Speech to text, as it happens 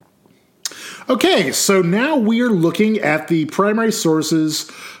Okay, so now we are looking at the primary sources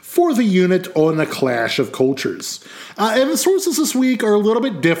for the unit on A Clash of Cultures. And the sources this week are a little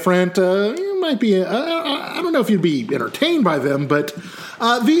bit different. You might be, I don't know if you'd be entertained by them, but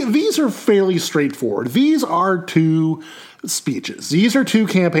these are fairly straightforward. These are two speeches. These are two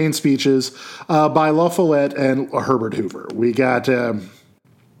campaign speeches by La Follette and Herbert Hoover. We got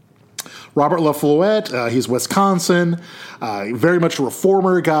Robert La Follette, he's Wisconsin, very much a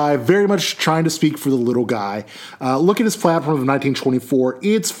reformer guy, very much trying to speak for the little guy. Look at his platform of 1924.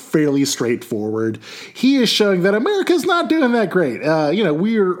 It's fairly straightforward. He is showing that America is not doing that great.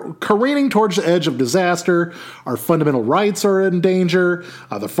 We are careening towards the edge of disaster. Our fundamental rights are in danger.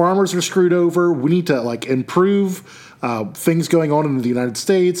 The farmers are screwed over. We need to improve things going on in the United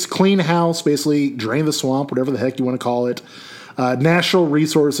States. Clean house, basically drain the swamp, whatever the heck you want to call it. National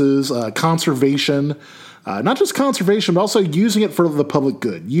resources, conservation, not just conservation, but also using it for the public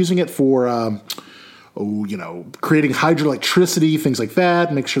good, using it for, creating hydroelectricity, things like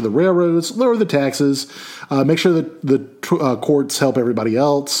that, make sure the railroads lower the taxes, make sure that the courts help everybody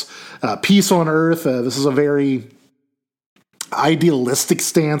else, peace on earth. This is a very idealistic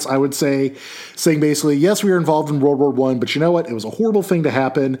stance, I would say, saying basically, yes, we were involved in World War I, but you know what? It was a horrible thing to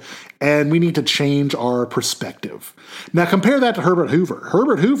happen, and we need to change our perspective. Now, compare that to Herbert Hoover.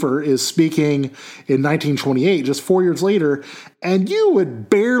 Herbert Hoover is speaking in 1928, just 4 years later, and you would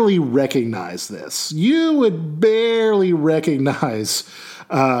barely recognize this. You would barely recognize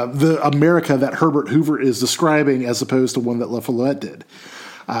the America that Herbert Hoover is describing as opposed to one that La Follette did.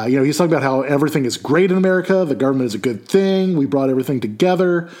 He's talking about how everything is great in America. The government is a good thing. We brought everything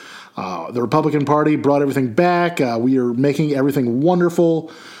together. The Republican Party brought everything back. We are making everything wonderful.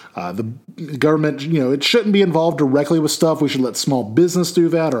 The government, it shouldn't be involved directly with stuff. We should let small business do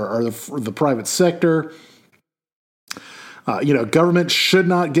that or the private sector. Government should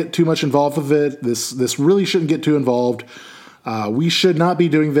not get too much involved with it. This really shouldn't get too involved. We should not be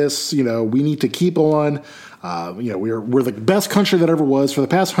doing this. We need to keep on. We're the best country that ever was. For the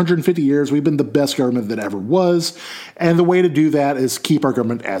past 150 years, we've been the best government that ever was. And the way to do that is keep our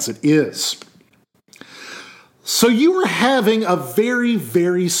government as it is. So you are having a very,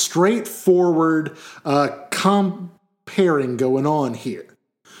 very straightforward comparing going on here.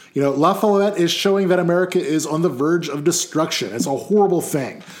 La Follette is showing that America is on the verge of destruction. It's a horrible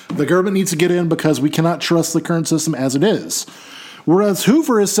thing. The government needs to get in because we cannot trust the current system as it is. Whereas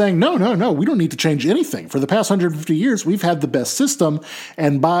Hoover is saying, no, we don't need to change anything. For the past 150 years, we've had the best system,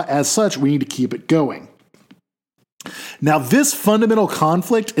 and as such, we need to keep it going. Now, this fundamental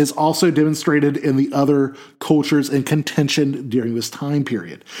conflict is also demonstrated in the other cultures in contention during this time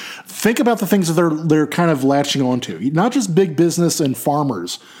period. Think about the things that they're kind of latching onto, not just big business and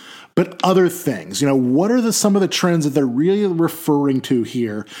farmers, but other things. What are some of the trends that they're really referring to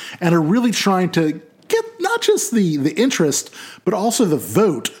here and are really trying to get not just the interest, but also the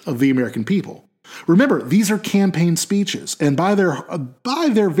vote of the American people? Remember, these are campaign speeches, and by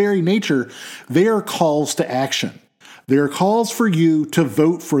their very nature, they are calls to action. They are calls for you to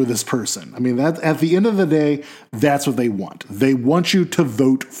vote for this person. I mean, that at the end of the day, that's what they want. They want you to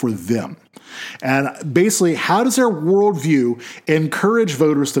vote for them. And basically, how does their worldview encourage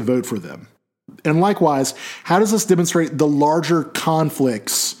voters to vote for them? And likewise, how does this demonstrate the larger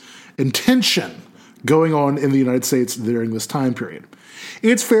conflicts and tension going on in the United States during this time period?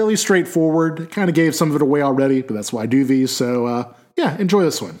 It's fairly straightforward. Kind of gave some of it away already, but that's why I do these. So, enjoy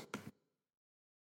this one.